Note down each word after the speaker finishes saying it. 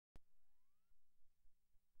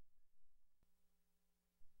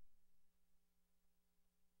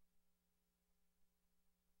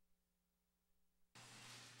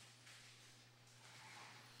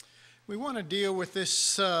We want to deal with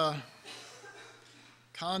this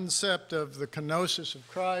concept of the Kenosis of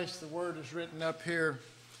Christ. The word is written up here.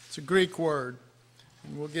 It's a Greek word,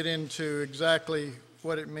 and we'll get into exactly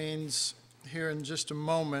what it means here in just a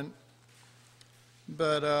moment.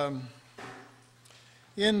 But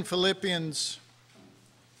in Philippians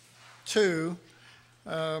 2,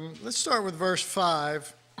 let's start with verse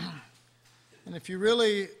 5. And if you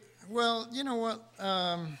really, well, you know what?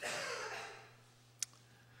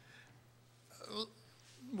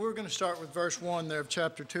 We're going to start with verse 1 there of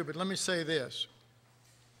chapter 2, but let me say this.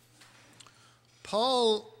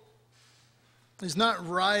 Paul is not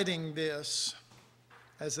writing this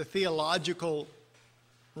as a theological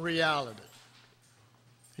reality.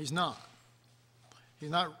 He's not.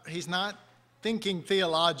 He's not thinking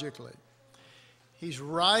theologically. He's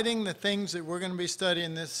writing the things that we're going to be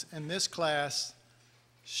studying in this class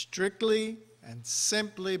strictly and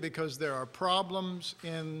simply because there are problems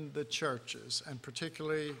in the churches, and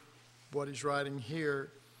particularly what he's writing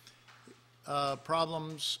here,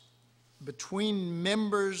 problems between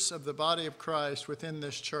members of the body of Christ within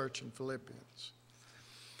this church in Philippians.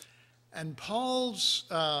 And Paul's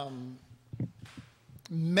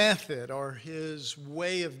method or his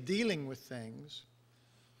way of dealing with things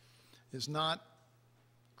is not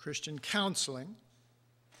Christian counseling.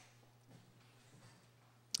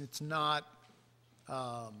 It's not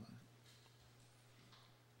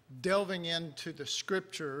delving into the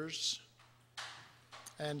scriptures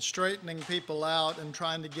and straightening people out and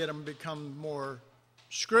trying to get them to become more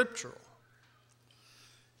scriptural.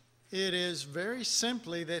 It is very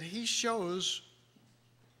simply that he shows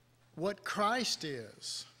what Christ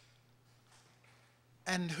is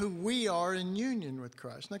and who we are in union with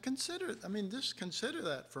Christ. Now consider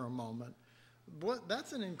that for a moment.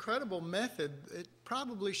 That's an incredible method. It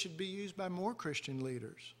probably should be used by more Christian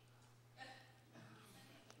leaders.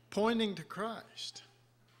 Pointing to Christ.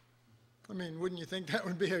 I mean, wouldn't you think that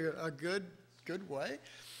would be a good way?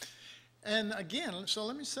 And again, so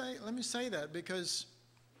let me say that because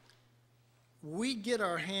we get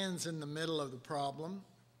our hands in the middle of the problem.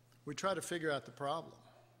 We try to figure out the problem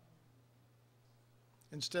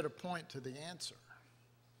instead of point to the answer.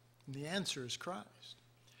 And the answer is Christ.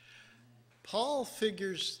 Paul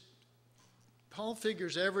figures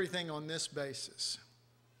everything on this basis.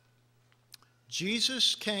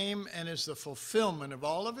 Jesus came and is the fulfillment of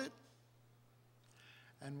all of it,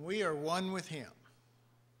 and we are one with him.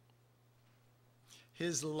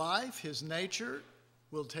 His life, his nature,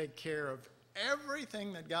 will take care of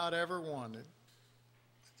everything that God ever wanted.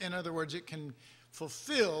 In other words, it can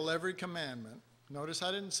fulfill every commandment. Notice I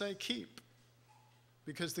didn't say keep,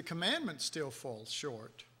 because the commandment still falls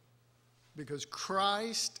short. Because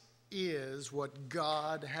Christ is what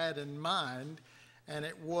God had in mind, and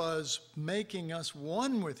it was making us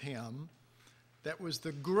one with him that was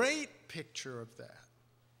the great picture of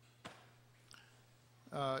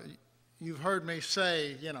that. You've heard me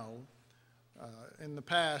say, in the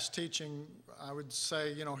past teaching, I would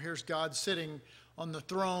say, here's God sitting on the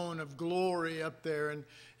throne of glory up there,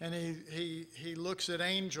 and he looks at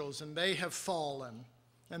angels, and they have fallen.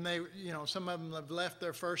 And they, some of them have left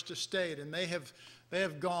their first estate, and they have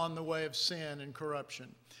gone the way of sin and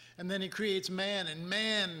corruption. And then he creates man, and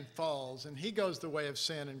man falls, and he goes the way of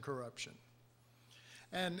sin and corruption.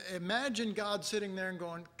 And imagine God sitting there and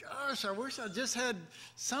going, gosh, I wish I just had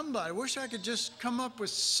somebody. I wish I could just come up with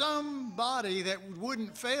somebody that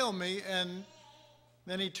wouldn't fail me. And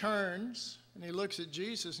then he turns, and he looks at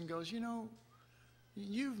Jesus and goes,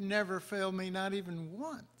 you've never failed me, not even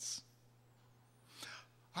once.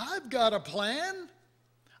 I've got a plan.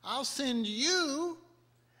 I'll send you,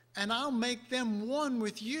 and I'll make them one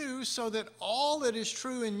with you so that all that is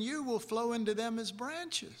true in you will flow into them as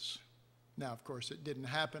branches. Now, of course, it didn't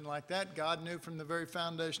happen like that. God knew from the very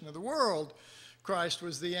foundation of the world Christ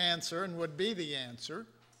was the answer and would be the answer.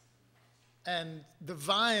 And the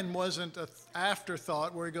vine wasn't an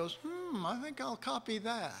afterthought where he goes, I think I'll copy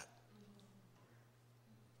that.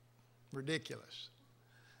 Ridiculous.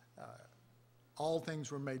 All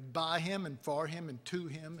things were made by him and for him and to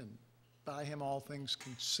him, and by him all things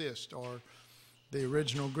consist. Or the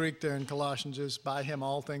original Greek there in Colossians is, by him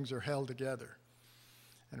all things are held together.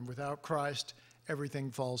 And without Christ, everything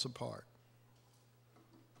falls apart.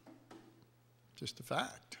 Just a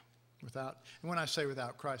fact. And when I say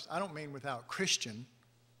without Christ, I don't mean without Christian.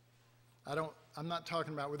 I'm not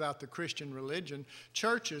talking about without the Christian religion.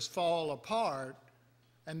 Churches fall apart,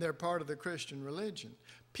 and they're part of the Christian religion.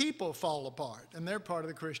 People fall apart, and they're part of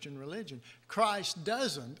the Christian religion. Christ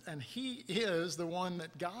doesn't, and he is the one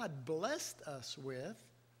that God blessed us with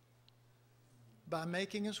by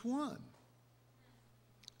making us one.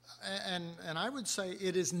 And I would say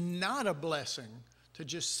it is not a blessing to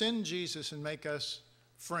just send Jesus and make us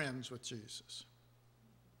friends with Jesus.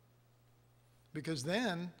 Because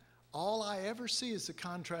then all I ever see is the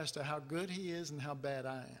contrast of how good he is and how bad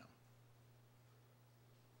I am.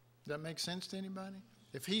 Does that make sense to anybody?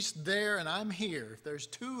 If he's there and I'm here, if there's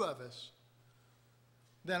two of us,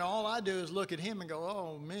 then all I do is look at him and go,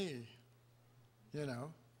 oh, me, you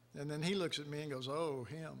know. And then he looks at me and goes, oh,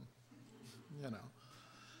 him, you know.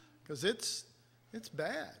 Because it's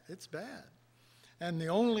bad. It's bad. And the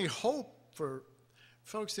only hope for,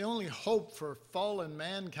 folks, the only hope for fallen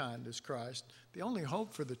mankind is Christ. The only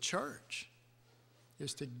hope for the church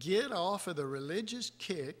is to get off of the religious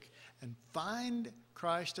kick and find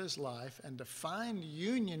Christ as life and to find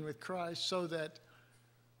union with Christ so that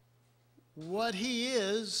what he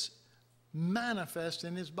is manifest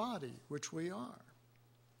in his body, which we are.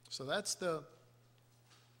 So that's the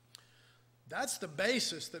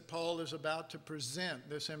basis that Paul is about to present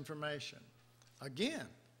this information. Again,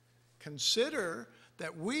 consider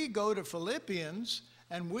that we go to Philippians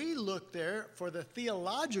and we look there for the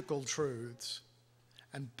theological truths.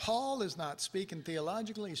 And Paul is not speaking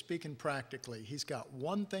theologically, he's speaking practically. He's got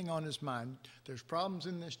one thing on his mind. There's problems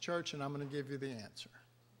in this church, and I'm going to give you the answer.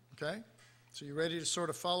 Okay? So you ready to sort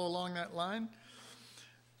of follow along that line?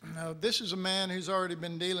 Now, this is a man who's already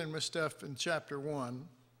been dealing with stuff in chapter 1.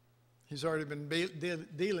 He's already been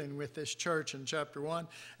dealing with this church in chapter 1.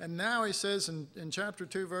 And now he says in chapter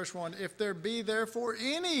 2, verse 1, if there be therefore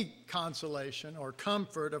any consolation or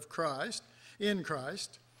comfort of Christ, in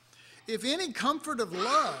Christ, if any comfort of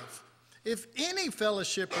love, if any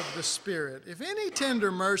fellowship of the Spirit, if any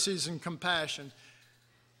tender mercies and compassion.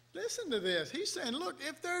 Listen to this. He's saying, look,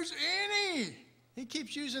 if there's any, he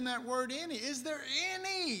keeps using that word any. Is there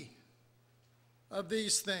any of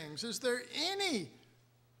these things? Is there any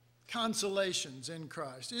consolations in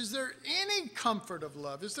Christ? Is there any comfort of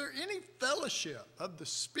love? Is there any fellowship of the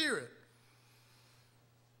Spirit?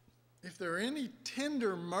 If there are any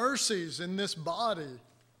tender mercies in this body,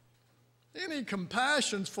 any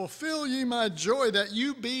compassions, fulfill ye my joy that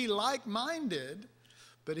you be like-minded.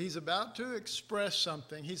 But he's about to express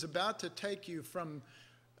something. He's about to take you from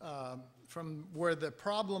where the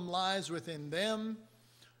problem lies within them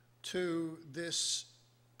to these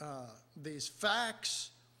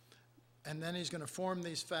facts, and then he's going to form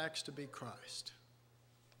these facts to be Christ.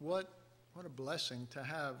 What a blessing to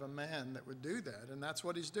have a man that would do that, and that's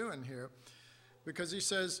what he's doing here, because he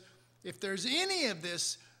says, if there's any of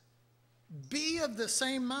this, be of the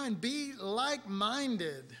same mind, be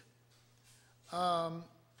like-minded,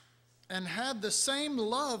 and have the same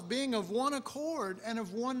love, being of one accord and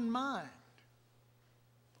of one mind.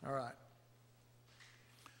 All right.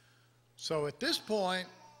 So at this point,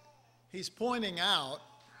 he's pointing out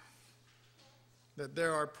that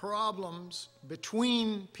there are problems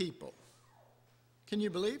between people. Can you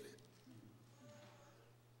believe it?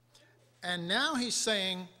 And now he's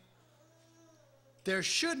saying, there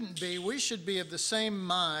shouldn't be, we should be of the same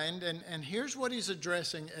mind, and here's what he's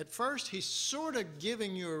addressing. At first, he's sort of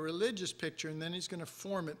giving you a religious picture, and then he's going to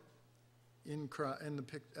form it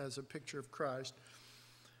as a picture of Christ.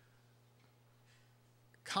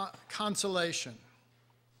 Consolation,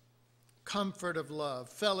 comfort of love,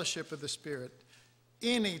 fellowship of the Spirit,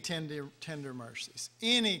 any tender mercies,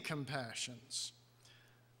 any compassions.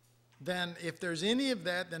 Then if there's any of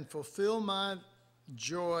that, then fulfill my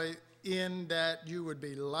joy in that you would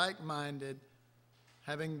be like-minded,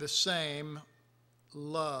 having the same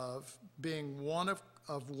love, being one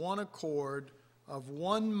of one accord, of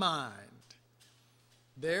one mind.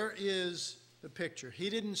 There is the picture. He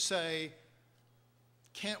didn't say,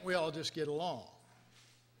 can't we all just get along?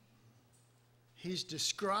 He's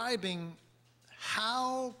describing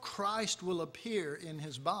how Christ will appear in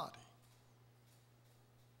his body.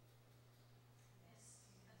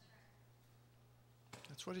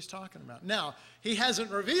 That's what he's talking about. Now, he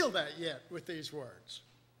hasn't revealed that yet with these words.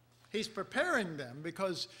 He's preparing them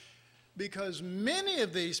because many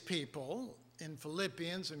of these people in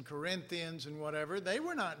Philippians and Corinthians and whatever, they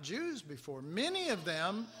were not Jews before. Many of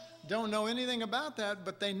them don't know anything about that,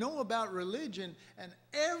 but they know about religion. And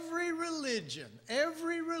every religion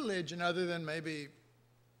other than maybe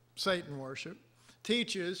Satan worship,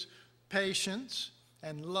 teaches patience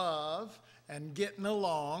and love and getting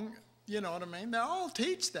along. You know what I mean? They all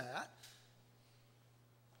teach that.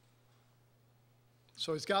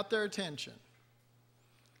 So he's got their attention.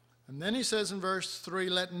 And then he says in verse 3,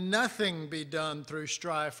 let nothing be done through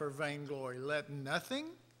strife or vainglory. Let nothing?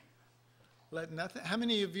 Let nothing? How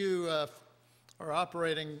many of you are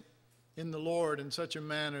operating in the Lord in such a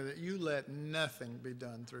manner that you let nothing be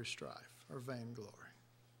done through strife or vainglory?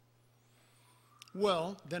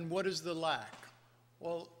 Well, then what is the lack?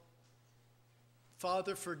 Well,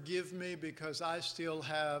 Father, forgive me because I still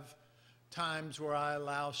have times where I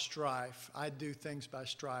allow strife. I do things by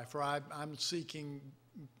strife, or I'm seeking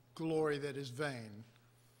glory that is vain.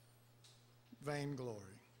 Vain glory.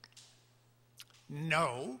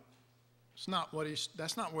 No, that's not where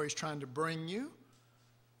he's trying to bring you.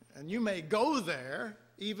 And you may go there,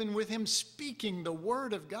 even with him speaking the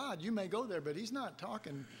word of God. You may go there, but he's not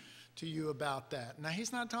talking to you about that. Now,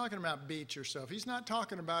 he's not talking about beat yourself. He's not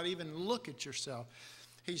talking about even look at yourself.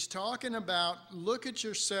 He's talking about look at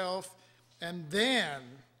yourself and then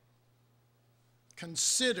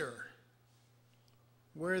consider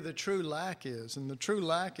where the true lack is. And the true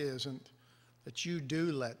lack isn't that you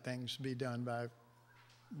do let things be done by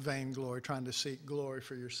vainglory, trying to seek glory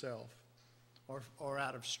for yourself, or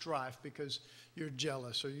out of strife because you're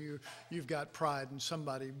jealous, or you've got pride and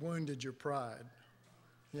somebody wounded your pride.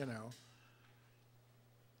 You know,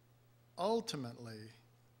 ultimately,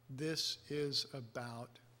 this is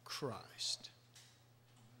about Christ.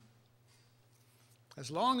 As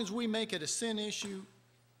long as we make it a sin issue,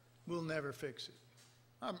 we'll never fix it.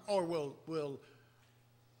 Or we'll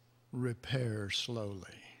repair slowly.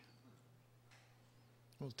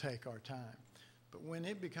 We'll take our time. But when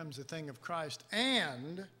it becomes a thing of Christ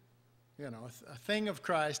and, a thing of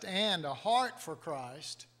Christ and a heart for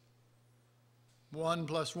Christ, 1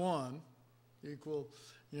 + 1 equal,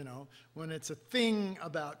 when it's a thing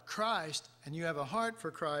about Christ and you have a heart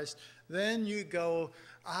for Christ, then you go,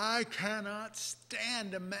 I cannot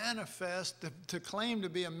stand to manifest, to claim to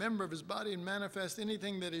be a member of his body and manifest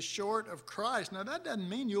anything that is short of Christ. Now, that doesn't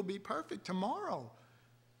mean you'll be perfect tomorrow.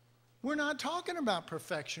 We're not talking about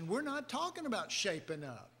perfection. We're not talking about shaping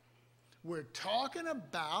up. We're talking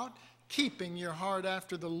about keeping your heart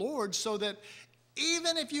after the Lord so that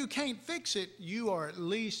even if you can't fix it, you are at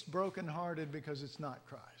least brokenhearted because it's not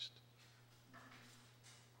Christ.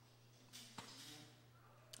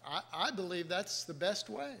 I believe that's the best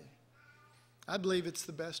way. I believe it's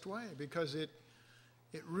the best way because it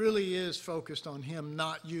really is focused on him,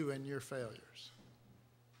 not you and your failures.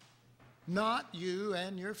 Not you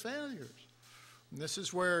and your failures. And this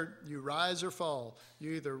is where you rise or fall.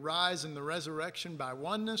 You either rise in the resurrection by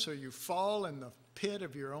oneness or you fall in the pit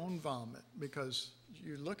of your own vomit because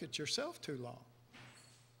you look at yourself too long.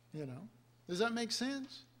 Does that make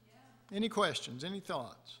sense? Yeah. Any questions? Any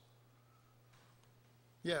thoughts?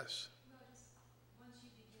 Yes. Well, just once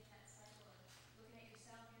you begin that cycle of looking at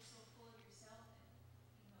yourself, you're so full of yourself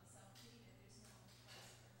and self-pity that there's no place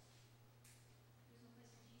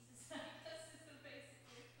for Jesus. I guess is the basic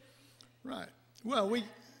way of putting it. Right. Well,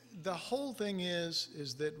 the whole thing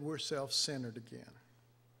is that we're self-centered again,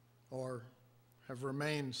 or have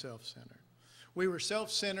remained self-centered. We were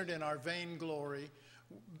self-centered in our vainglory.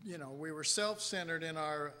 We were self-centered in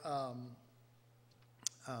our,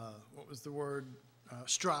 what was the word?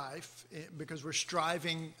 Strife, because we're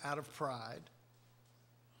striving out of pride.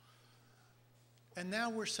 And now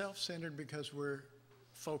we're self-centered because we're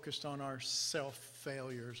focused on our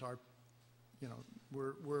self-failures.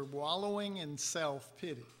 We're wallowing in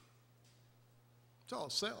self-pity. It's all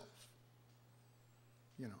self.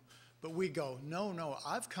 But we go, no,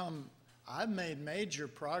 I've made major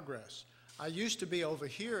progress. I used to be over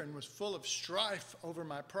here and was full of strife over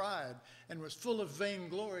my pride and was full of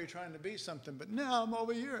vainglory trying to be something. But now I'm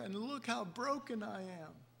over here and look how broken I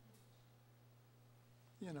am.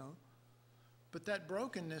 But that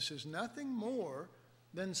brokenness is nothing more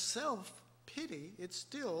than self-pity. It's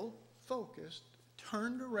still focused,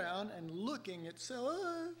 turned around and looking at self.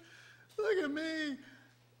 Oh, look at me.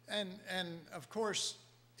 And of course,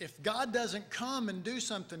 if God doesn't come and do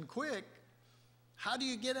something quick, how do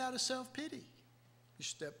you get out of self-pity? You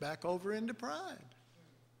step back over into pride.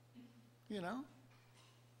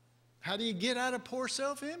 How do you get out of poor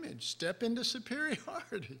self-image? Step into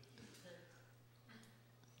superiority.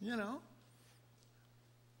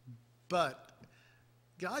 But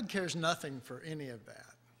God cares nothing for any of that.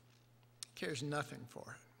 He cares nothing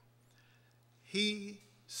for it. He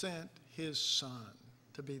sent his son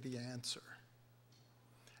to be the answer.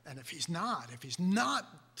 And if he's not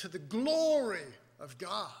to the glory of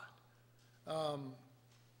God. I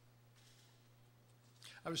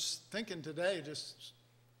was thinking today, just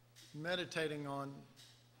meditating on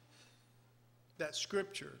that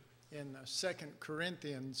scripture in 2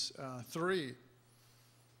 Corinthians 3,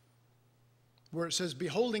 where it says,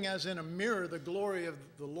 beholding as in a mirror the glory of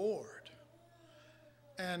the Lord.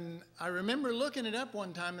 And I remember looking it up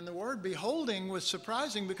one time, and the word beholding was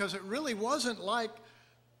surprising because it really wasn't like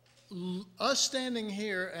us standing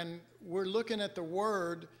here and we're looking at the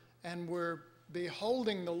word and we're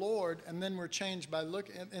beholding the Lord, and then we're changed by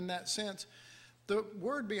looking in that sense. The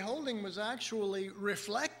word beholding was actually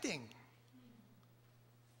reflecting.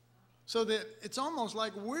 So that it's almost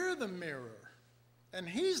like we're the mirror. And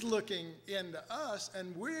he's looking into us,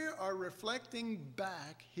 and we are reflecting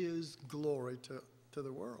back his glory to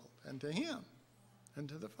the world, and to him, and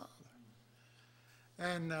to the Father.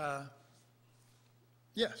 And,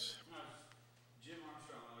 yes. Jim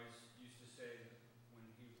Armstrong always used to say, when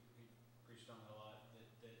he preached on it a lot,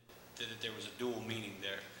 that there was a dual meaning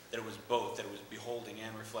there, that it was both, that it was beholding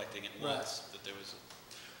and reflecting at once, that there was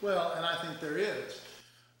Well, and I think there is,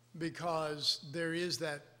 because there is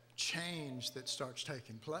that change that starts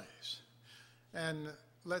taking place. And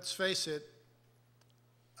let's face it,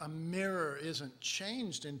 a mirror isn't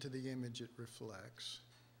changed into the image it reflects,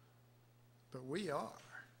 but we are.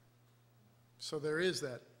 So there is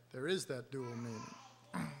that dual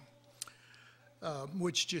meaning,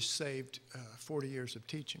 which just saved 40 years of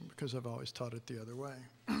teaching, because I've always taught it the other way.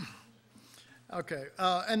 Okay,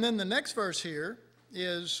 and then the next verse here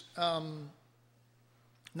is,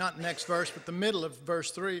 not next verse, but the middle of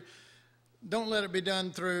verse 3. Don't let it be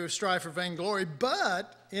done through strife or vainglory,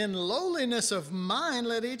 but in lowliness of mind,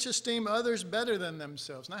 let each esteem others better than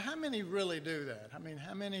themselves. Now, how many really do that? I mean,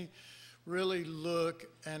 how many really look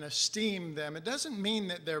and esteem them? It doesn't mean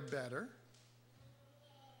that they're better.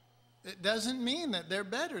 It doesn't mean that they're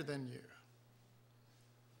better than you.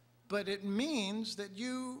 But it means that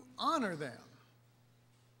you honor them.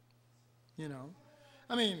 You know?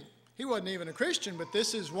 I mean, he wasn't even a Christian, but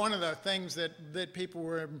this is one of the things that people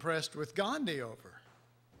were impressed with Gandhi over.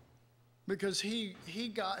 Because he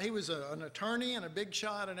was an attorney and a big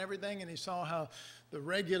shot and everything, and he saw how the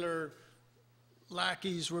regular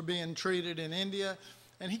lackeys were being treated in India,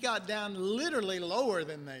 and he got down literally lower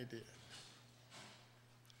than they did.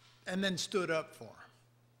 And then stood up for them,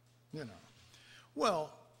 you know.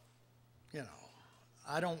 Well, you know,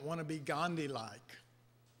 I don't want to be Gandhi-like.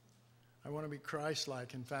 I want to be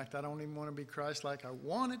Christ-like. In fact, I don't even want to be Christ-like. I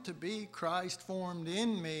want it to be Christ formed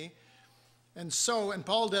in me. And so, and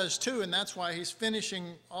Paul does too, and that's why he's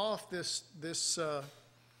finishing off this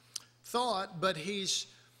thought, but he's,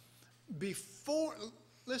 before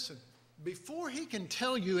he can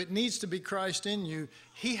tell you it needs to be Christ in you,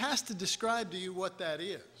 he has to describe to you what that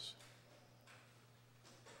is.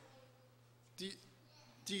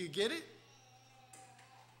 Do you get it?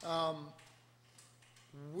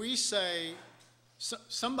 We say,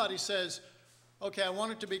 somebody says, okay, I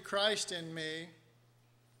want it to be Christ in me.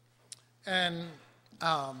 And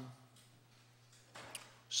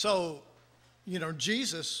so, you know,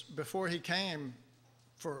 Jesus, before he came,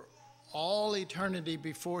 for all eternity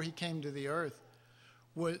before he came to the earth,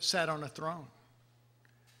 sat on a throne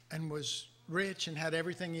and was rich and had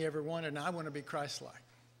everything he ever wanted, and I want to be Christ-like.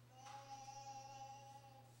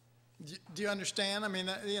 Do you understand? I mean,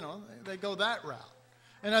 you know, they go that route.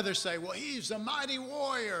 And others say, well, he's a mighty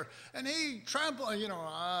warrior, and he trampled, you know,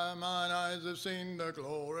 mine eyes have seen the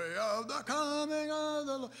glory of the coming of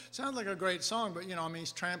the Lord. Sounds like a great song, but, you know, I mean,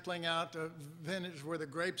 he's trampling out the vintage where the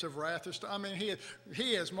grapes of wrath are. I mean,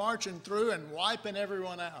 he is marching through and wiping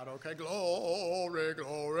everyone out, okay? Glory,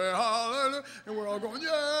 glory, hallelujah. And we're all going,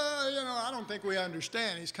 yeah, you know, I don't think we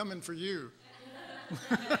understand. He's coming for you.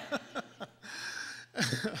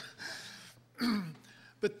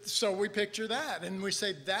 But so we picture that and we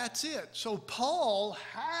say, that's it. So Paul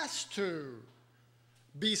has to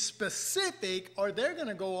be specific, or they're going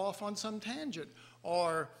to go off on some tangent,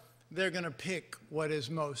 or they're going to pick what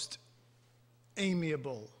is most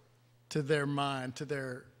amiable to their mind, to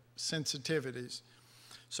their sensitivities.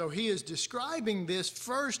 So he is describing this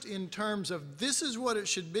first in terms of this is what it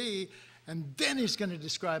should be, and then he's going to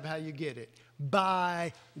describe how you get it,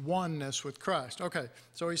 by oneness with Christ. Okay,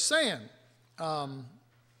 so he's saying,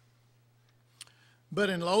 but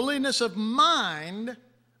in lowliness of mind,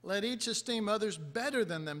 let each esteem others better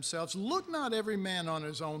than themselves. Look not every man on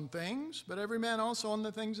his own things, but every man also on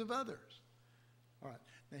the things of others. All right.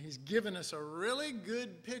 Now he's given us a really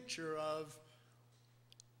good picture of,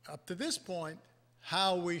 up to this point,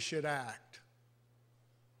 how we should act.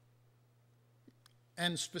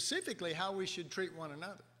 And specifically, how we should treat one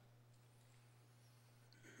another.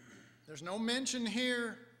 There's no mention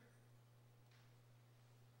here,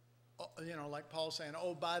 you know, like Paul saying,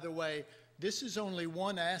 oh, by the way, this is only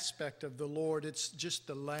one aspect of the Lord. It's just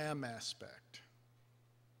the Lamb aspect.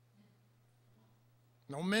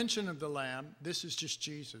 No mention of the Lamb. This is just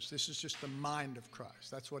Jesus. This is just the mind of Christ.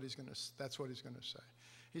 That's what he's going to say.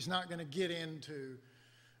 He's not going to get into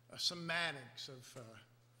semantics of,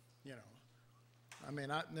 you know. I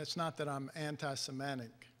mean, it's not that I'm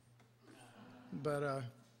anti-Semitic, but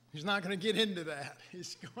He's not going to get into that.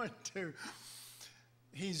 He's going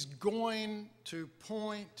to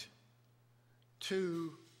point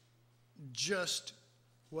to just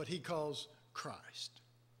what he calls Christ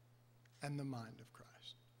and the mind of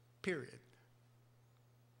Christ, period.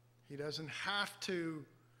 He doesn't have to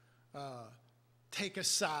take a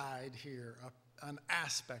side here, an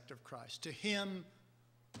aspect of Christ. To him,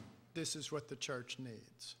 this is what the church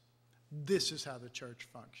needs. This is how the church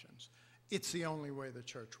functions. It's the only way the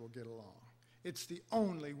church will get along. It's the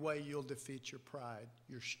only way you'll defeat your pride,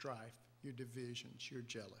 your strife, your divisions, your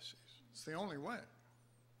jealousies. It's the only way.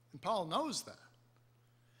 And Paul knows that.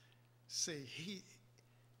 See,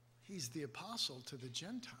 he's the apostle to the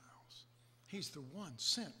Gentiles. He's the one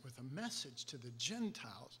sent with a message to the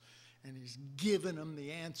Gentiles, and he's given them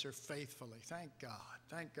the answer faithfully. Thank God.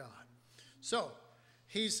 Thank God. So,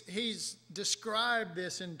 he's described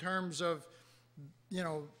this in terms of,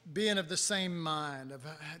 being of the same mind, of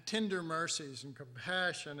tender mercies and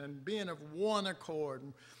compassion, and being of one accord,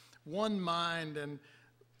 and one mind, and,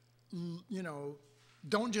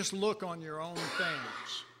 don't just look on your own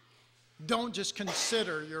things. Don't just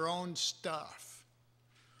consider your own stuff.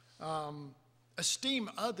 Esteem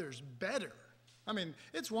others better. I mean,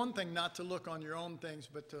 it's one thing not to look on your own things,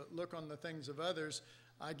 but to look on the things of others.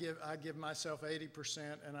 I give myself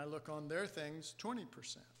 80%, and I look on their things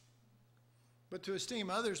 20%. But to esteem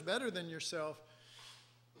others better than yourself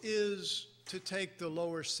is to take the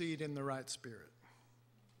lower seat in the right spirit.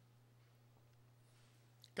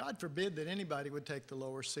 God forbid that anybody would take the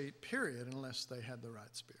lower seat, period, unless they had the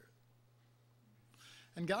right spirit.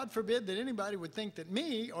 And God forbid that anybody would think that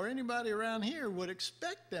me or anybody around here would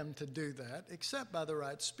expect them to do that, except by the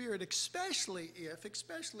right spirit, especially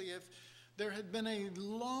if there had been a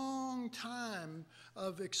long time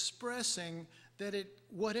of expressing that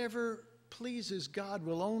whatever pleases God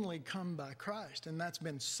will only come by Christ, and that's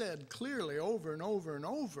been said clearly over and over and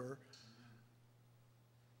over,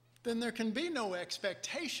 then there can be no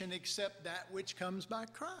expectation except that which comes by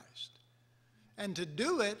Christ. And to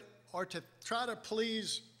do it, or to try to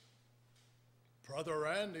please Brother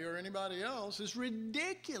Randy or anybody else, is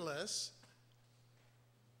ridiculous,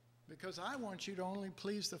 because I want you to only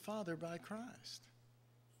please the Father by Christ.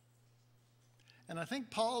 And I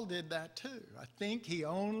think Paul did that too. I think he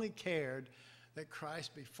only cared that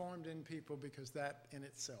Christ be formed in people, because that in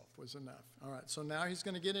itself was enough. All right, so now he's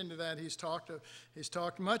going to get into that. He's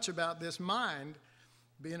talked much about this mind,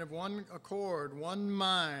 being of one accord, one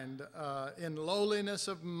mind, in lowliness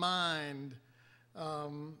of mind.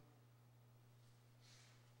 And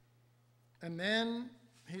then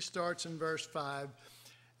he starts in verse 5.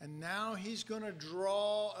 And now he's going to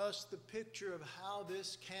draw us the picture of how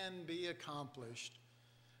this can be accomplished.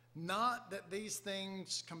 Not that these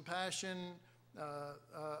things, compassion,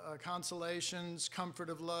 consolations, comfort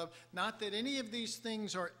of love, not that any of these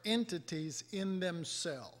things are entities in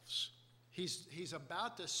themselves. He's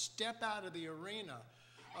about to step out of the arena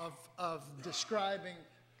of describing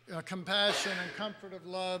compassion and comfort of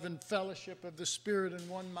love and fellowship of the Spirit in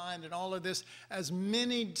one mind and all of this as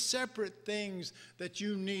many separate things that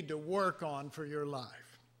you need to work on for your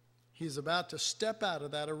life. He's about to step out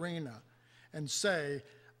of that arena and say,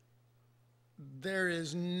 there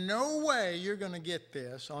is no way you're going to get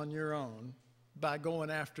this on your own by going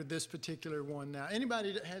after this particular one now.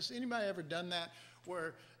 Has anybody ever done that,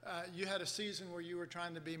 where you had a season where you were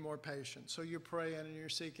trying to be more patient? So you're praying and you're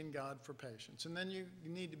seeking God for patience. And then you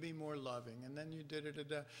need to be more loving. And then you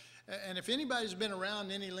da-da-da-da. And if anybody's been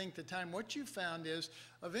around any length of time, what you found is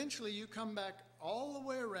eventually you come back all the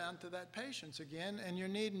way around to that patience again, and you're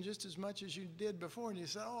needing just as much as you did before. And you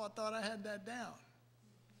say, oh, I thought I had that down.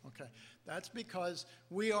 Okay, that's because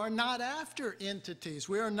we are not after entities.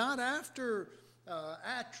 We are not after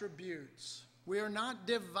attributes. We are not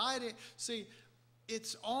divided. See,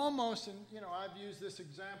 it's almost, and I've used this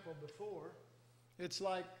example before. It's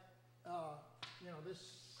like, this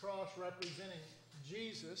cross representing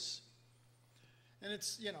Jesus, and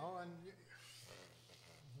it's, and how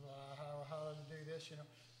to do this,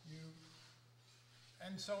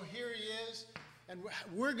 and so here he is, and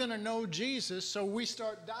we're going to know Jesus, so we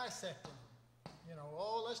start dissecting.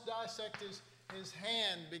 Let's dissect his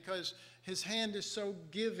hand, because his hand is so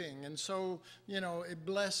giving, and so, it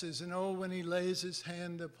blesses, and when he lays his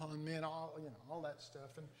hand upon me, and all that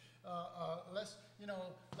stuff, and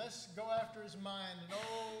let's go after his mind,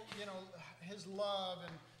 and his love,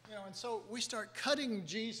 and so we start cutting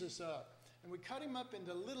Jesus up, and we cut him up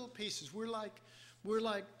into little pieces. We're like We're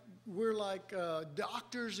like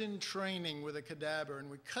doctors in training with a cadaver, and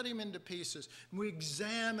we cut him into pieces, and we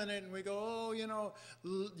examine it, and we go, oh, you know,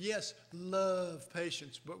 yes, love,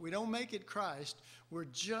 patience, but we don't make it Christ. We're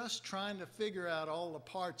just trying to figure out all the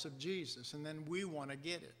parts of Jesus, and then we want to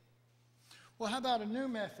get it. Well, how about a new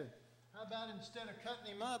method? How about instead of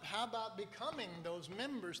cutting him up, how about becoming those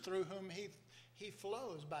members through whom he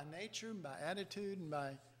flows by nature, by attitude, and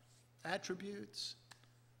by attributes?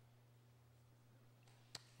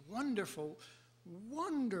 Wonderful,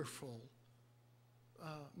 wonderful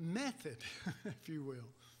method, if you will,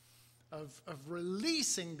 of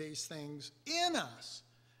releasing these things in us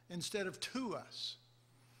instead of to us.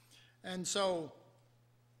 And so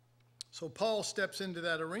Paul steps into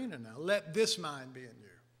that arena now. Let this mind be in you.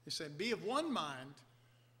 He said, be of one mind.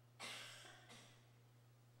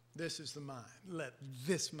 This is the mind. Let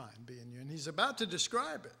this mind be in you. And he's about to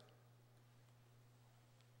describe it.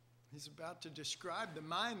 He's about to describe the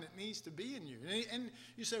mind that needs to be in you. And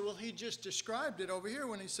you say, well, he just described it over here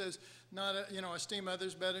when he says, esteem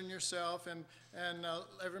others better than yourself, and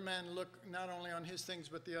every man look not only on his things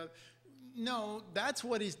but the other. No, that's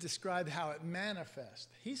what he's described, how it manifests.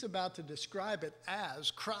 He's about to describe it as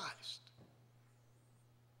Christ.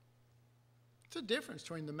 It's a difference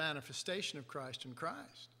between the manifestation of Christ and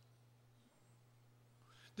Christ.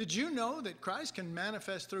 Did you know that Christ can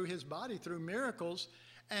manifest through his body, through miracles,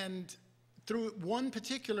 and through one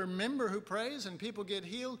particular member who prays and people get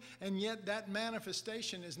healed, and yet that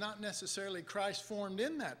manifestation is not necessarily Christ formed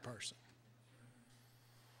in that person?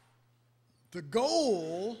 The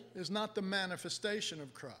goal is not the manifestation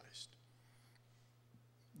of Christ.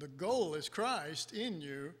 The goal is Christ in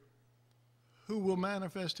you, who will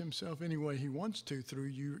manifest himself any way he wants to through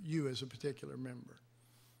you as a particular member.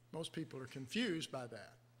 Most people are confused by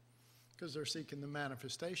that because they're seeking the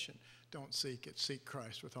manifestation. Don't seek it. Seek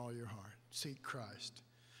Christ with all your heart. Seek Christ.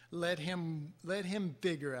 Let him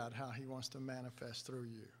figure out how he wants to manifest through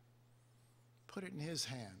you. Put it in his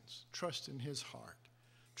hands. Trust in his heart.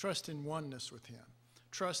 Trust in oneness with him.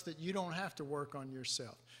 Trust that you don't have to work on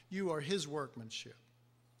yourself. You are his workmanship,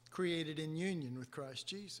 created in union with Christ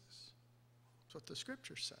Jesus. That's what the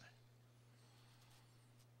scriptures say.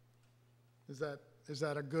 Is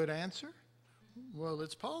that a good answer? Well,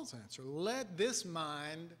 it's Paul's answer. Let this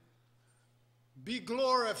mind be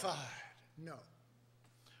glorified. No.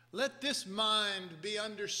 Let this mind be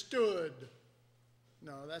understood.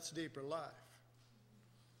 No, that's deeper life.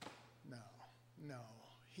 No.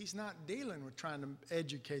 He's not dealing with trying to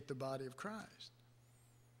educate the body of Christ.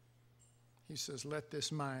 He says, let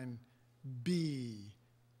this mind be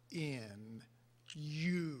in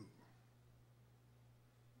you.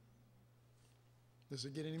 Does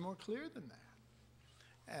it get any more clear than that?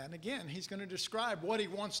 And again, he's going to describe what he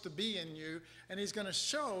wants to be in you, and he's going to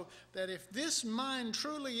show that if this mind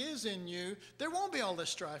truly is in you, there won't be all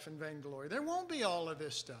this strife and vainglory. There won't be all of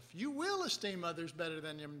this stuff. You will esteem others better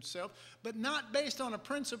than yourself, but not based on a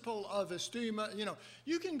principle of esteem.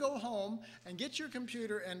 You can go home and get your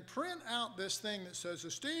computer and print out this thing that says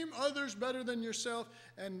esteem others better than yourself,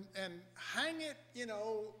 and hang it,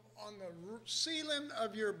 on the ceiling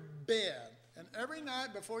of your bed. And every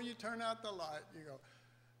night before you turn out the light, you go,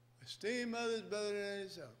 esteem others better than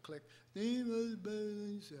yourself. Click, esteem others better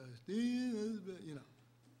than yourself. Esteem others better,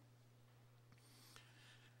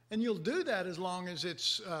 And you'll do that as long as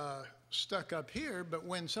it's stuck up here, but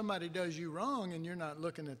when somebody does you wrong and you're not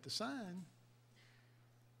looking at the sign,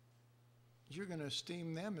 you're going to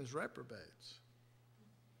esteem them as reprobates.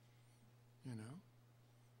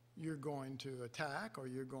 You're going to attack, or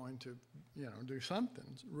you're going to, do something,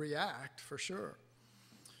 react for sure.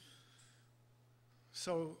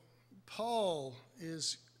 So Paul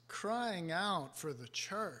is crying out for the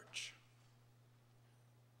church.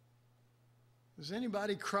 Does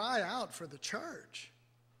anybody cry out for the church?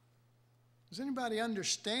 Does anybody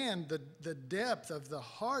understand the depth of the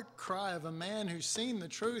heart cry of a man who's seen the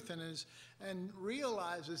truth and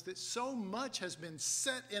realizes that so much has been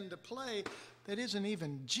set into play that isn't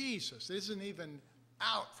even Jesus, isn't even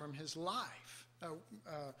out from his life?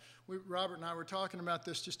 Robert and I were talking about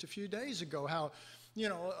this just a few days ago, how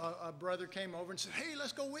a brother came over and said, hey,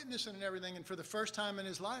 let's go witnessing and everything. And for the first time in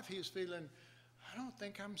his life, he was feeling, I don't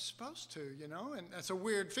think I'm supposed to, and that's a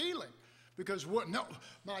weird feeling. Because no,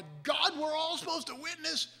 my God, we're all supposed to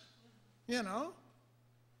witness,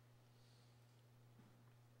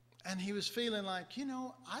 And he was feeling like,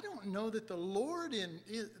 I don't know that the Lord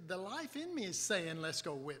the life in me is saying, let's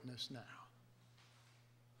go witness now.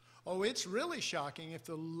 Oh, it's really shocking if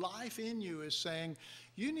the life in you is saying,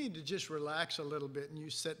 you need to just relax a little bit and you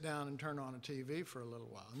sit down and turn on a TV for a little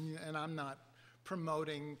while. And I'm not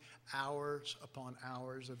promoting hours upon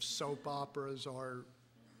hours of soap operas or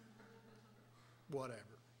whatever.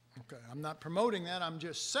 Okay, I'm not promoting that. I'm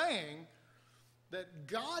just saying that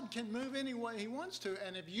God can move any way he wants to.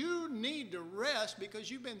 And if you need to rest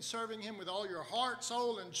because you've been serving him with all your heart,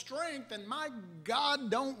 soul, and strength, then my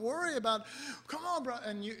God, don't worry about, come on, bro.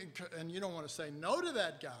 And you don't want to say no to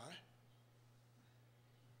that guy.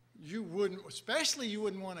 You wouldn't, especially you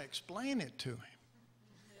wouldn't want to explain it to him.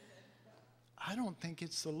 I don't think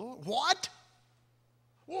it's the Lord. What?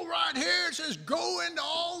 Well, right here it says go into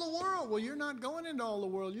all the world. Well, you're not going into all the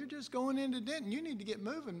world. You're just going into Denton. You need to get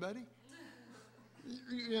moving, buddy.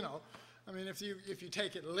 You know, I mean, if you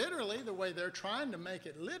take it literally, the way they're trying to make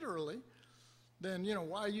it literally, then, you know,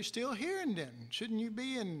 why are you still here in Denton? Shouldn't you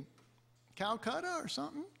be in Calcutta or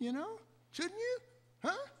something, you know? Shouldn't you?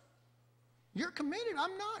 Huh? You're committed.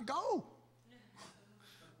 I'm not. Go.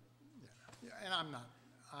 Yeah, and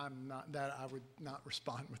I'm not that. I would not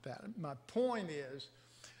respond with that. My point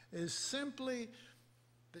is simply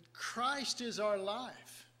that Christ is our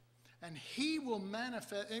life, and he will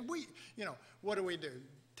manifest. And we, you know, what do?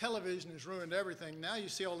 Television has ruined everything. Now you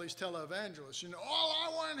see all these televangelists, you know, oh,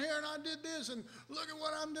 I went here and I did this, and look at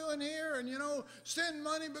what I'm doing here, and, you know, send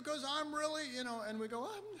money because I'm really, you know, and we go,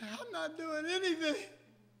 I'm not doing anything.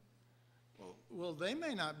 Well, they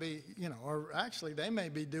may not be, you know, or actually they may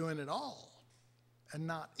be doing it all and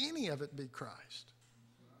not any of it be Christ.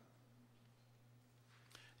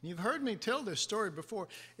 And you've heard me tell this story before.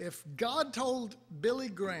 If God told Billy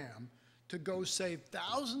Graham to go save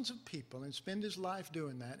thousands of people and spend his life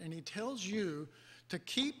doing that, and he tells you to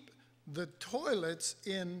keep the toilets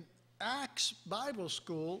in Acts Bible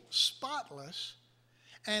School spotless,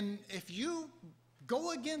 and if you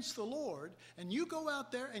go against the Lord and you go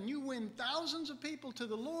out there and you win thousands of people to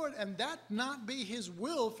the Lord and that not be his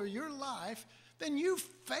will for your life, then you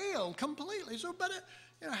failed completely. So, but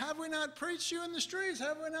you know, have we not preached you in the streets?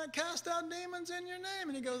 Have we not cast out demons in your name?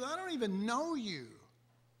 And he goes, I don't even know you.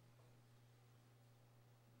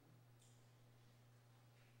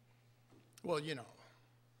 Well, you know,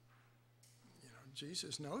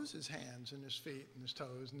 Jesus knows his hands and his feet and his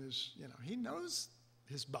toes and his, you know, he knows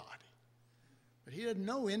his body. But he doesn't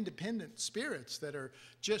know independent spirits that are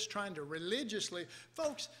just trying to religiously,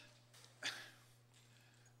 folks,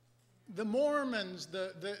 the Mormons,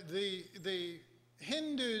 the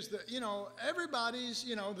Hindus, you know, everybody's,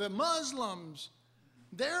 you know, the Muslims,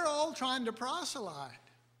 they're all trying to proselyte.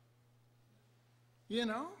 You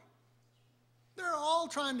know? They're all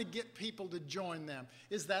trying to get people to join them.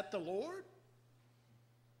 Is that the Lord?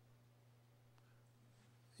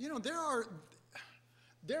 You know, there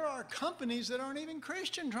are companies that aren't even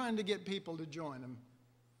Christian trying to get people to join them.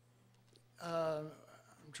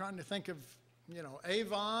 I'm trying to think of, you know,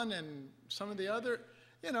 Avon and some of the other,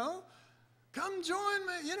 you know, come join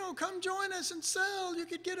me, you know, come join us and sell. You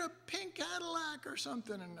could get a pink Cadillac or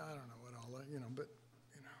something. And I don't know what all that, you know, but,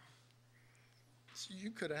 you know, so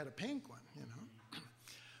you could have had a pink one, you know.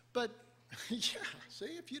 But, yeah, see,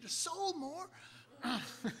 if you'd have sold more.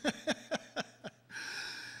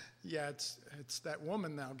 Yeah, it's that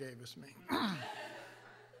woman thou gavest me.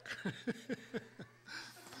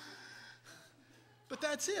 But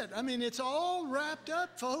that's it. I mean, it's all wrapped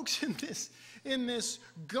up, folks, in this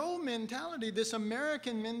go mentality, this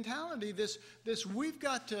American mentality, this we've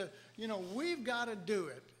got to, you know, we've got to do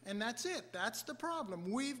it. And that's it. That's the problem.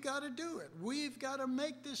 We've got to do it. We've got to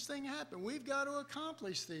make this thing happen. We've got to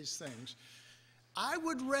accomplish these things. I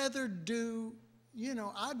would rather do, you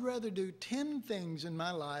know, I'd rather do 10 things in my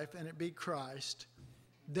life and it be Christ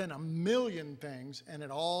than 1,000,000 things and it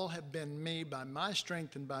all have been me by my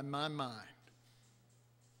strength and by my mind.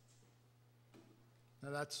 Now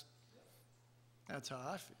that's how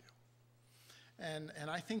I feel. And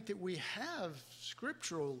I think that we have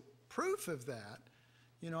scriptural proof of that.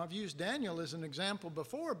 You know, I've used Daniel as an example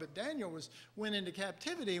before, but Daniel went into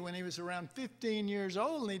captivity when he was around 15 years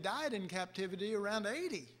old, and he died in captivity around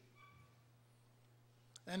 80.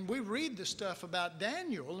 And we read the stuff about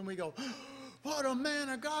Daniel, and we go, oh, what a man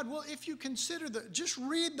of God. Well, if you consider just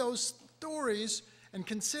read those stories and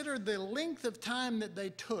consider the length of time that they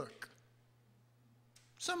took.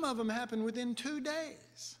 Some of them happened within 2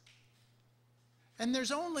 days. And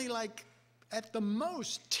there's only like, at the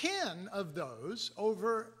most, 10 of those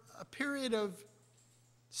over a period of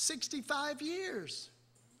 65 years.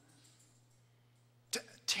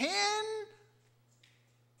 10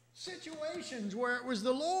 situations where it was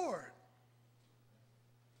the Lord.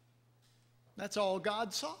 That's all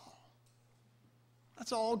God saw.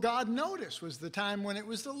 That's all God noticed was the time when it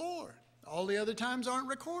was the Lord. All the other times aren't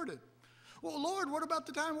recorded. Well, Lord, what about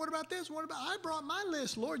the time? What about this? What about, I brought my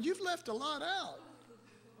list, Lord. You've left a lot out.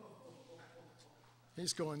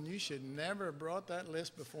 He's going, you should never have brought that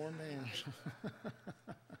list before me.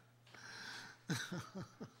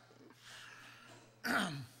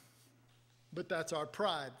 But that's our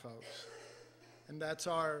pride, folks. And that's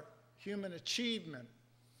our human achievement.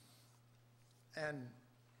 And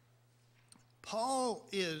Paul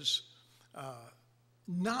is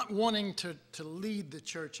not wanting to lead the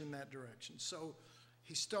church in that direction. So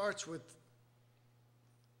he starts with,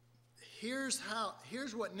 here's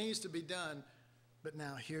what needs to be done, but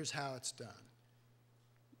now here's how it's done.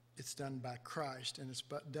 It's done by Christ, and it's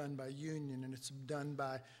done by union, and it's done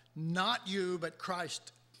by not you, but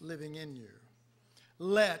Christ living in you.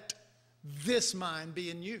 Let this mind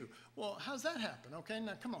be in you. Well, how's that happen? Okay,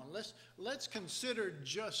 now come on, let's consider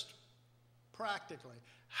just practically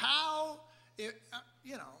how it,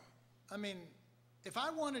 if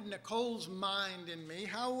I wanted Nicole's mind in me,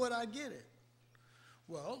 how would I get it?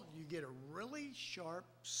 Well, you get a really sharp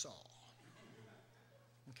saw,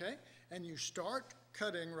 okay, and you start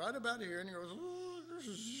cutting right about here, and it goes,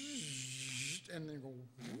 and then you go,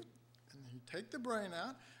 and then you take the brain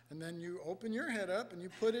out, and then you open your head up and you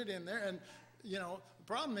put it in there. And the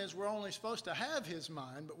problem is we're only supposed to have his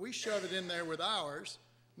mind, but we shove it in there with ours,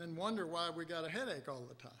 and then wonder why we got a headache all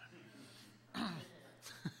the time.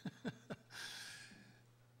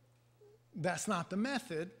 That's not the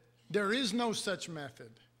method. There is no such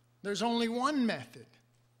method. There's only one method.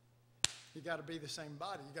 You got to be the same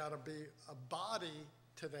body. You got to be a body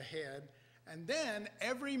to the head, and then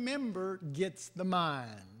every member gets the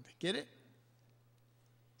mind. Get it?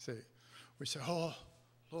 See, we say, oh,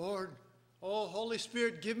 Lord, oh, Holy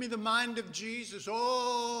Spirit, give me the mind of Jesus.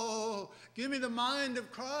 Oh, give me the mind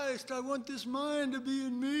of Christ. I want this mind to be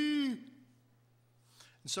in me. And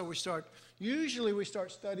so we start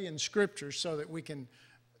studying Scripture so that we can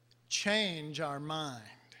change our mind.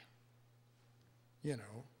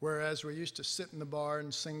 Whereas we used to sit in the bar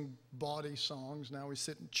and sing bawdy songs, now we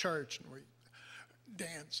sit in church and we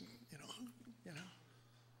dance and,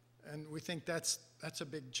 and we think that's a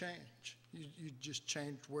big change. You just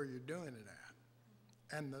changed where you're doing it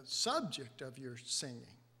at and the subject of your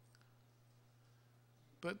singing.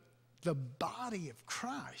 But the body of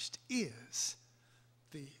Christ is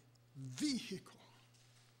the vehicle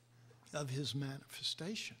of his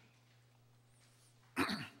manifestation.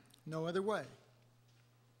 No other way.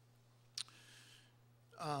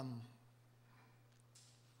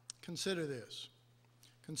 Consider this.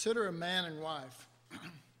 Consider a man and wife.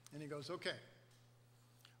 And he goes, okay,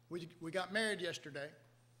 we got married yesterday,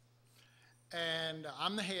 and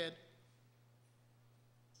I'm the head.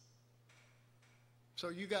 So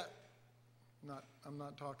I'm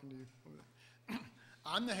not talking to you.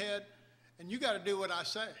 I'm the head, and you got to do what I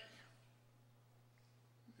say.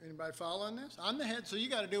 Anybody following this? I'm the head, so you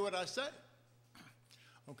got to do what I say.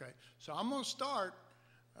 Okay, so I'm going to start.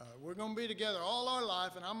 We're going to be together all our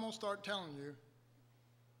life, and I'm going to start telling you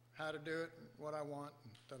how to do it, and what I want,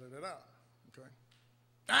 and da-da-da-da. Okay?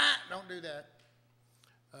 Don't do that.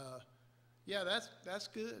 Yeah, that's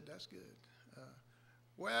good. That's good.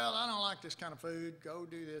 Well, I don't like this kind of food. Go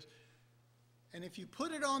do this. And if you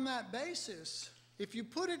put it on that basis,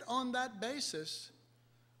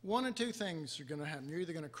 one or two things are going to happen. You're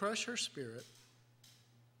either going to crush her spirit,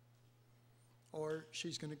 or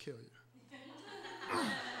she's going to kill you.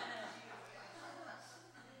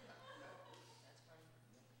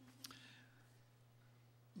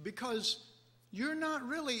 Because you're not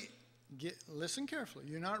really, listen carefully,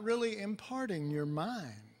 you're not really imparting your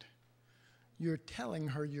mind. You're telling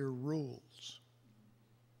her your rules.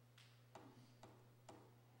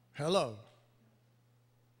 Hello.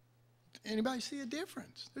 Anybody see a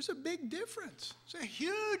difference? There's a big difference. It's a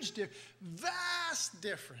huge difference, vast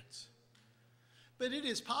difference. But it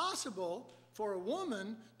is possible for a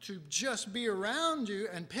woman to just be around you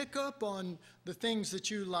and pick up on the things that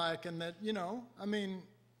you like and that,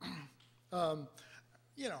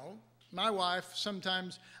 my wife,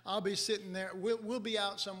 sometimes I'll be sitting there, we'll be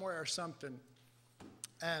out somewhere or something,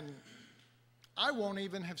 and I won't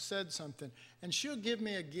even have said something, and she'll give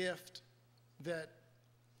me a gift that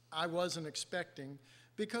I wasn't expecting,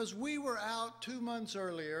 because we were out 2 months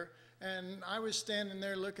earlier, and I was standing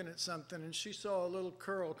there looking at something, and she saw a little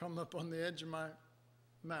curl come up on the edge of my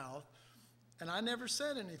mouth, and I never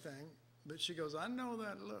said anything, but she goes, I know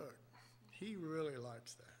that look. He really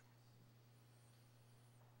likes that.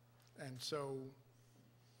 And so,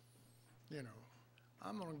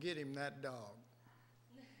 I'm going to get him that dog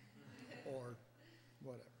or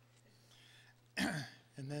whatever.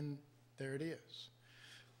 And then there it is.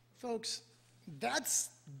 Folks, that's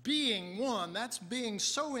being one. That's being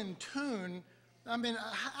so in tune. I mean,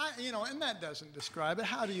 and that doesn't describe it.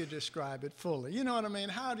 How do you describe it fully? You know what I mean?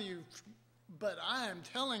 How do you, but I am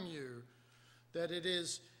telling you that it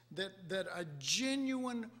is, that a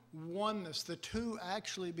genuine oneness, the two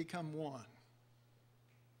actually become one.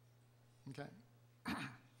 Okay?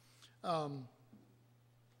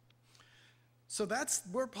 So that's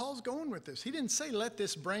where Paul's going with this. He didn't say, let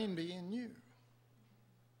this brain be in you.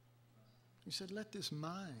 He said, let this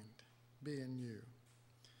mind be in you.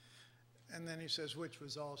 And then he says, which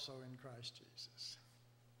was also in Christ Jesus.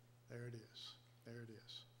 There it is. There it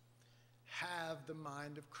is. Have the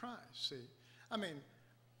mind of Christ. See, I mean,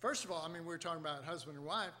 first of all, we're talking about husband and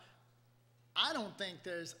wife. I don't think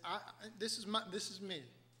this is me.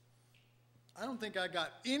 I don't think I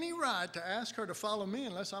got any right to ask her to follow me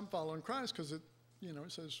unless I'm following Christ, because it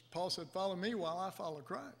says, Paul said, follow me while I follow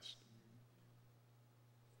Christ.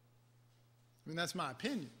 That's my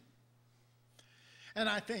opinion. And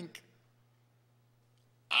I think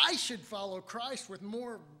I should follow Christ with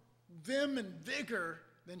more vim and vigor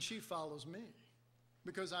than she follows me.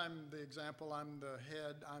 Because I'm the example, I'm the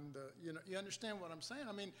head, you understand what I'm saying?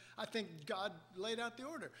 I think God laid out the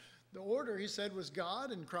order. The order, he said, was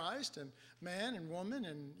God and Christ and man and woman,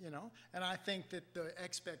 and I think that the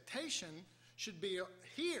expectation should be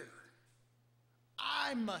here.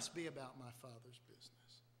 I must be about my Father's business.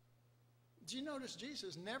 Did you notice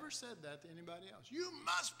Jesus never said that to anybody else? You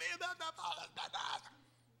must be about the Father's business.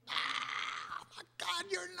 Ah, my God,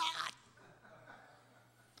 you're not.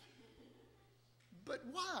 But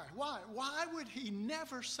why? Why would he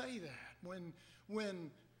never say that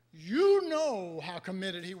when you know how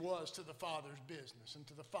committed he was to the Father's business and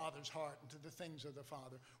to the Father's heart and to the things of the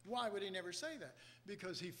Father? Why would he never say that?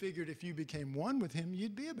 Because he figured if you became one with him,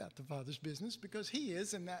 you'd be about the Father's business, because he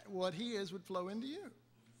is, and that what he is would flow into you.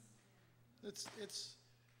 It's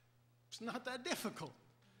not that difficult.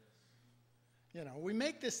 We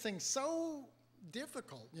make this thing so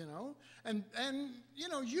difficult, and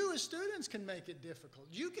you as students can make it difficult.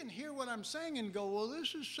 You can hear what I'm saying and go, well,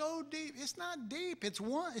 this is so deep. It's not deep. It's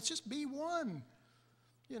one. It's just be one.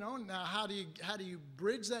 Now how do you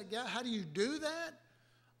bridge that gap? How do you do that?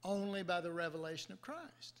 Only by the revelation of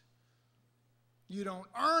Christ. You don't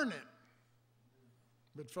earn it.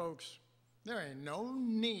 But folks, there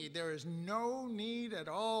is no need at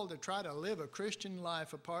all to try to live a Christian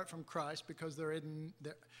life apart from Christ, because in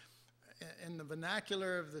the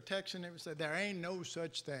vernacular of the Texan, it would say, there ain't no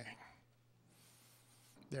such thing.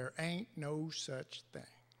 There ain't no such thing.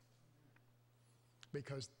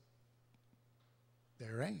 Because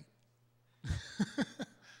there ain't.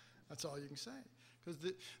 That's all you can say.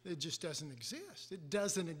 Because it just doesn't exist. It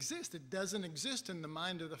doesn't exist. It doesn't exist in the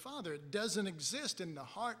mind of the Father. It doesn't exist in the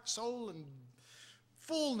heart, soul, and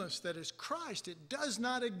fullness that is Christ. It does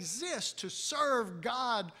not exist to serve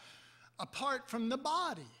God apart from the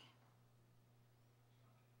body.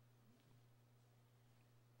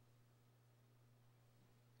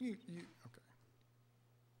 Okay.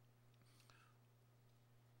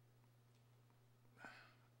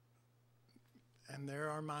 And there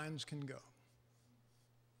our minds can go.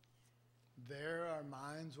 There our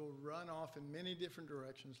minds will run off in many different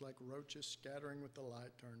directions like roaches scattering with the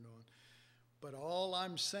light turned on. But all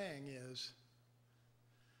I'm saying is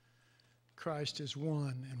Christ is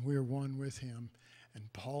one and we're one with him.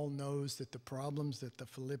 And Paul knows that the problems that the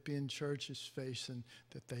Philippian church is facing,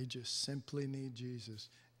 that they just simply need Jesus.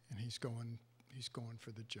 And he's going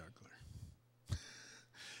for the juggler.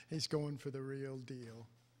 He's going for the real deal.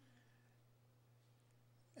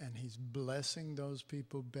 And he's blessing those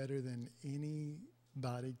people better than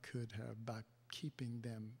anybody could have by keeping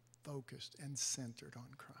them focused and centered on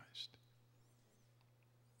Christ.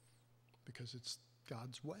 Because it's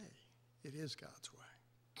God's way. It is God's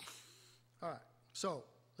way. All right. So,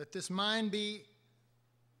 let this mind be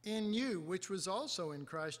in you, which was also in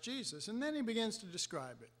Christ Jesus. And then he begins to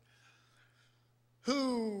describe it.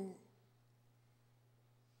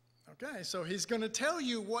 Okay, so he's going to tell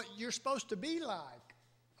you what you're supposed to be like.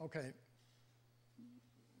 Okay,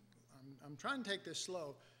 I'm trying to take this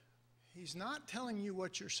slow. He's not telling you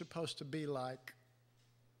what you're supposed to be like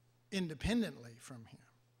independently from him.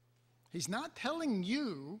 He's not telling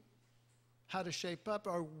you how to shape up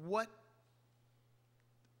or what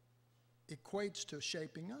equates to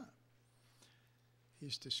shaping up.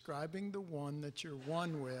 He's describing the one that you're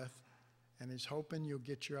one with, and he's hoping you'll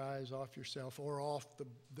get your eyes off yourself or off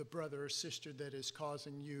the brother or sister that is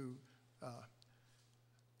causing you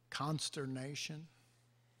consternation,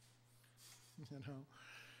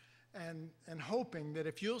 and hoping that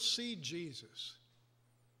if you'll see Jesus,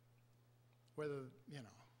 whether,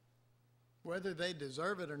 whether they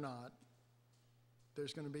deserve it or not,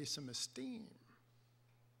 there's going to be some esteem.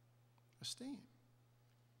 Esteem.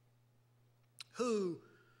 Who,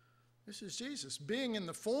 this is Jesus, being in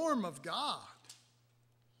the form of God,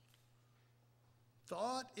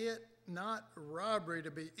 thought it not robbery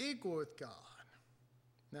to be equal with God.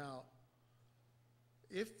 Now,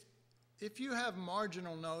 if you have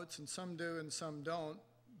marginal notes, and some do and some don't,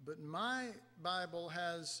 but my Bible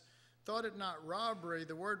has thought it not robbery.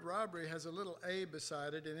 The word robbery has a little a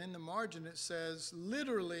beside it, and in the margin it says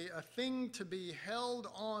literally a thing to be held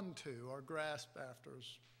on to or grasped after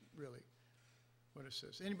is really what it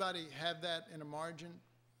says. Anybody have that in a margin?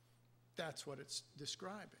 That's what it's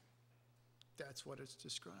describing. That's what it's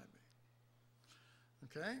describing.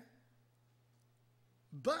 Okay?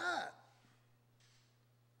 But,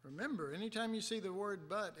 remember, anytime you see the word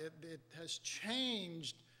but, it has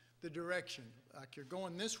changed the direction. Like you're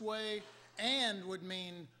going this way, and would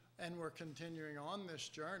mean, and we're continuing on this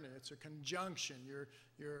journey. It's a conjunction.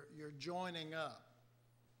 You're joining up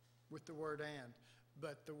with the word and.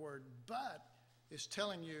 But the word but is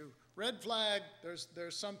telling you, red flag,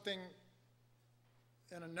 there's something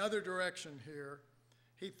in another direction here.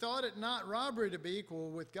 He thought it not robbery to be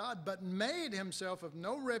equal with God, but made himself of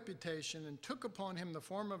no reputation, and took upon him the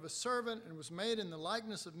form of a servant, and was made in the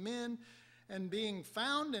likeness of men. And being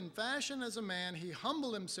found in fashion as a man, he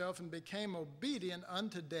humbled himself and became obedient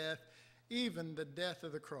unto death, even the death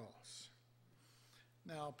of the cross.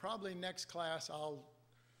 Now, probably next class I'll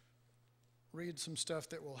read some stuff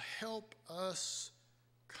that will help us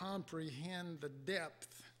comprehend the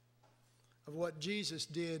depth of what Jesus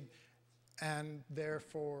did, and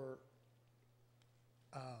therefore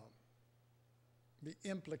the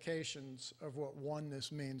implications of what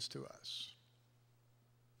oneness means to us.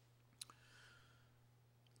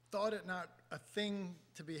 Thought it not a thing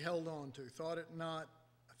to be held on to, thought it not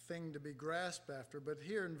a thing to be grasped after. But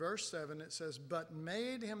here in verse 7 it says, but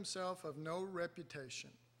made himself of no reputation.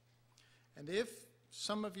 And if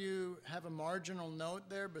some of you have a marginal note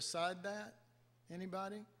there beside that,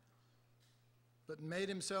 anybody? But made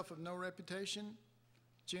himself of no reputation?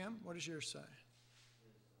 Jim, what does yours say?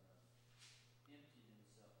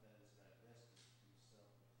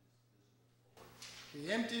 He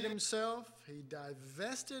emptied himself, he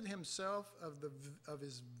divested himself of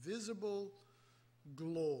his visible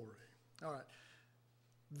glory. All right.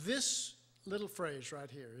 This little phrase right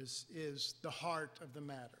here is the heart of the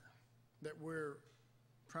matter that we're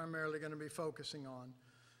primarily going to be focusing on.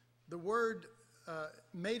 The word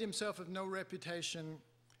made himself of no reputation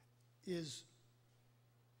is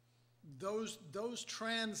those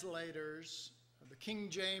translators, the King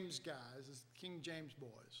James guys, King James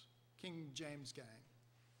boys, King James gang.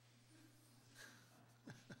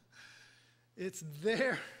 It's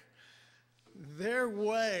their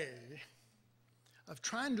way of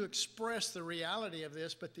trying to express the reality of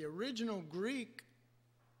this, but the original Greek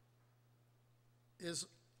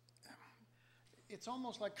it's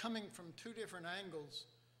almost like coming from two different angles,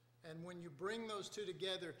 and when you bring those two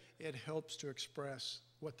together, it helps to express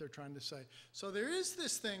what they're trying to say. So there is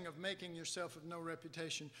this thing of making yourself of no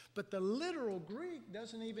reputation, but the literal Greek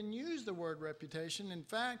doesn't even use the word reputation. In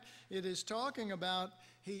fact, it is talking about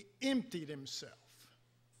he emptied himself.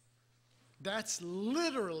 That's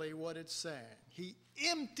literally what it's saying. He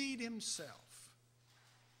emptied himself.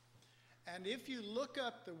 And if you look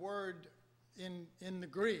up the word in the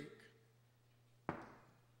Greek,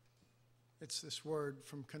 it's this word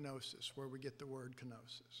from Kenosis, where we get the word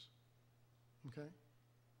kenosis. Okay?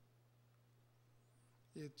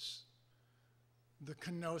 It's the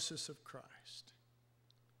kenosis of Christ,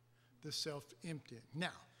 the self-emptying. Now,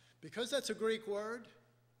 because that's a Greek word,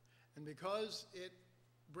 and because it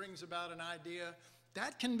brings about an idea,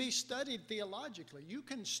 that can be studied theologically. You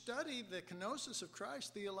can study the kenosis of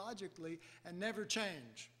Christ theologically and never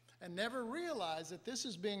change, and never realize that this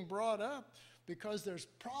is being brought up because there's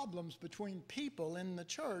problems between people in the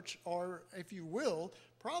church, or, if you will,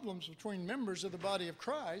 problems between members of the body of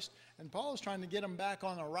Christ, and Paul is trying to get them back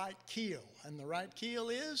on a right keel, and the right keel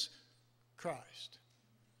is Christ.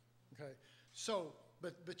 Okay, so,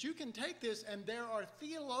 but you can take this, and there are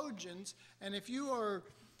theologians, and if you are,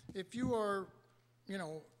 you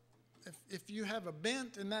know, if you have a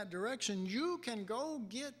bent in that direction, you can go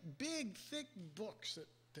get big, thick books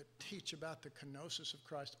that teach about the kenosis of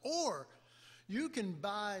Christ, or you can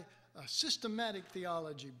buy a systematic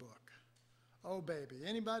theology book. Oh, baby.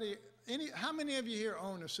 How many of you here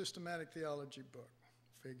own a systematic theology book?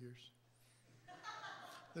 Figures.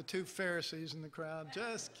 The two Pharisees in the crowd.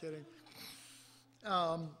 Just kidding.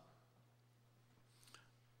 I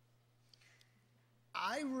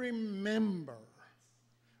remember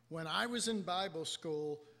When I was in Bible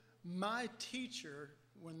school, my teacher,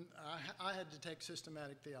 when I had to take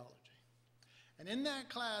systematic theology. And in that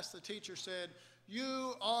class, the teacher said,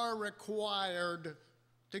 you are required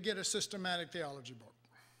to get a systematic theology book.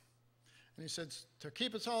 And he said, to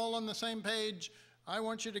keep us all on the same page, I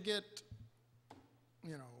want you to get,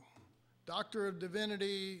 Doctor of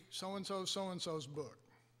Divinity, so-and-so's book.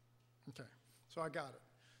 Okay, so I got it.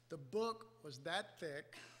 The book was that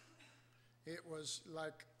thick. It was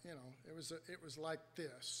like, it was like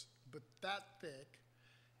this, but that thick.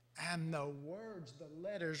 And the words, the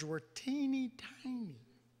letters were teeny tiny.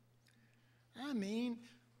 I mean,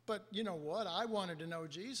 but you know what? I wanted to know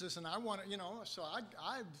Jesus, and I wanted, so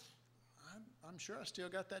I'm sure I still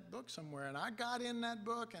got that book somewhere. And I got in that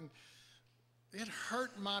book, and it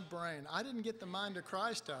hurt my brain. I didn't get the mind of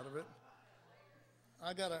Christ out of it.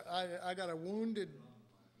 I got a wounded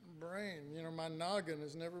brain. My noggin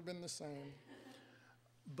has never been the same.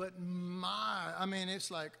 But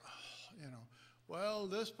it's like, well,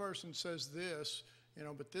 this person says this,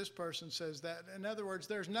 but this person says that. In other words,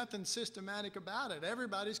 there's nothing systematic about it.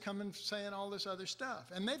 Everybody's coming saying all this other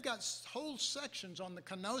stuff. And they've got whole sections on the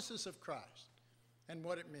kenosis of Christ and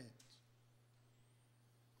what it means.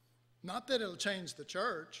 Not that it'll change the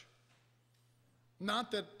church.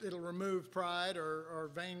 Not that it'll remove pride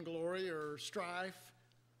or vainglory or strife.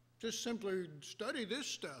 Just simply study this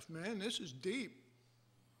stuff, man. This is deep.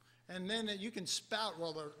 And then you can spout,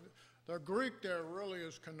 well, the Greek there really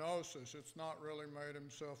is kenosis. It's not really made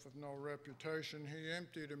himself of no reputation. He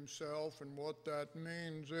emptied himself, and what that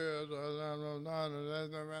means is,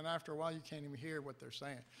 and after a while you can't even hear what they're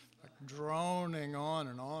saying. Like droning on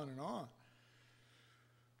and on and on.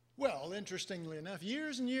 Well, interestingly enough,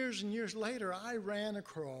 years and years and years later, I ran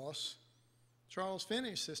across Charles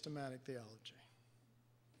Finney's systematic theology.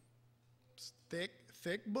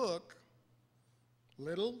 Thick book,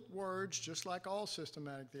 little words, just like all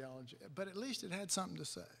systematic theology, but at least it had something to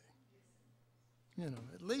say.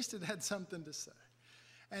 At least it had something to say.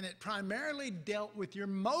 And it primarily dealt with your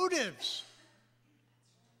motives,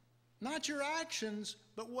 not your actions,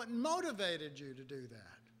 but what motivated you to do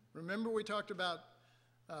that. Remember we talked about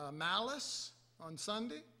malice on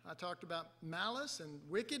Sunday? I talked about malice and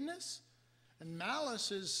wickedness. And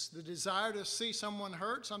malice is the desire to see someone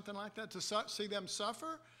hurt, something like that, to see them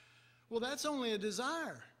suffer. Well, that's only a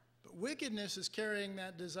desire. But wickedness is carrying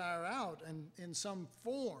that desire out and in some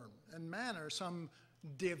form and manner, some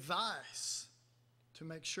device to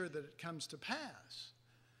make sure that it comes to pass.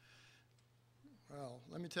 Well,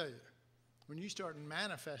 let me tell you, when you start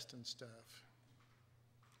manifesting stuff,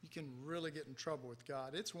 you can really get in trouble with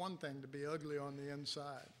God. It's one thing to be ugly on the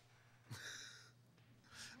inside.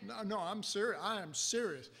 No, I'm serious. I am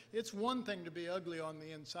serious. It's one thing to be ugly on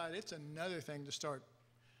the inside. It's another thing to start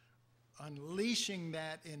unleashing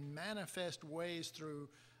that in manifest ways through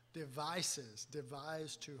devices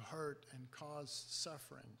devised to hurt and cause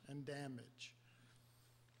suffering and damage.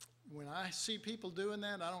 When I see people doing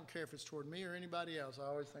that, I don't care if it's toward me or anybody else. I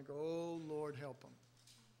always think, oh, Lord, help them.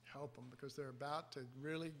 Help them, because they're about to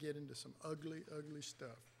really get into some ugly, ugly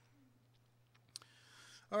stuff.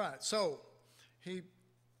 All right, so he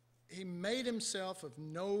made himself of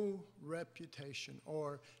no reputation,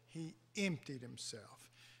 or he emptied himself.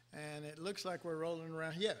 And it looks like we're rolling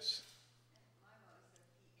around. Yes? My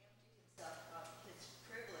vote is that he emptied himself of his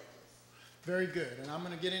privileges. Very good, and I'm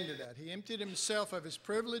going to get into that. He emptied himself of his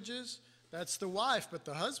privileges. That's the wife, but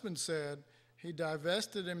the husband said he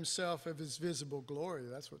divested himself of his visible glory.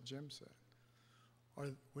 That's what Jim said.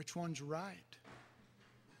 Or which one's right?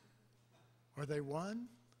 Are they one?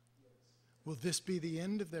 Will this be the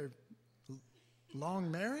end of their long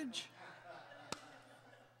marriage?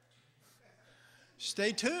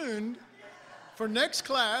 Stay tuned for next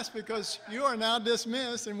class, because you are now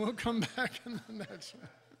dismissed, and we'll come back in the next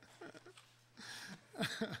one.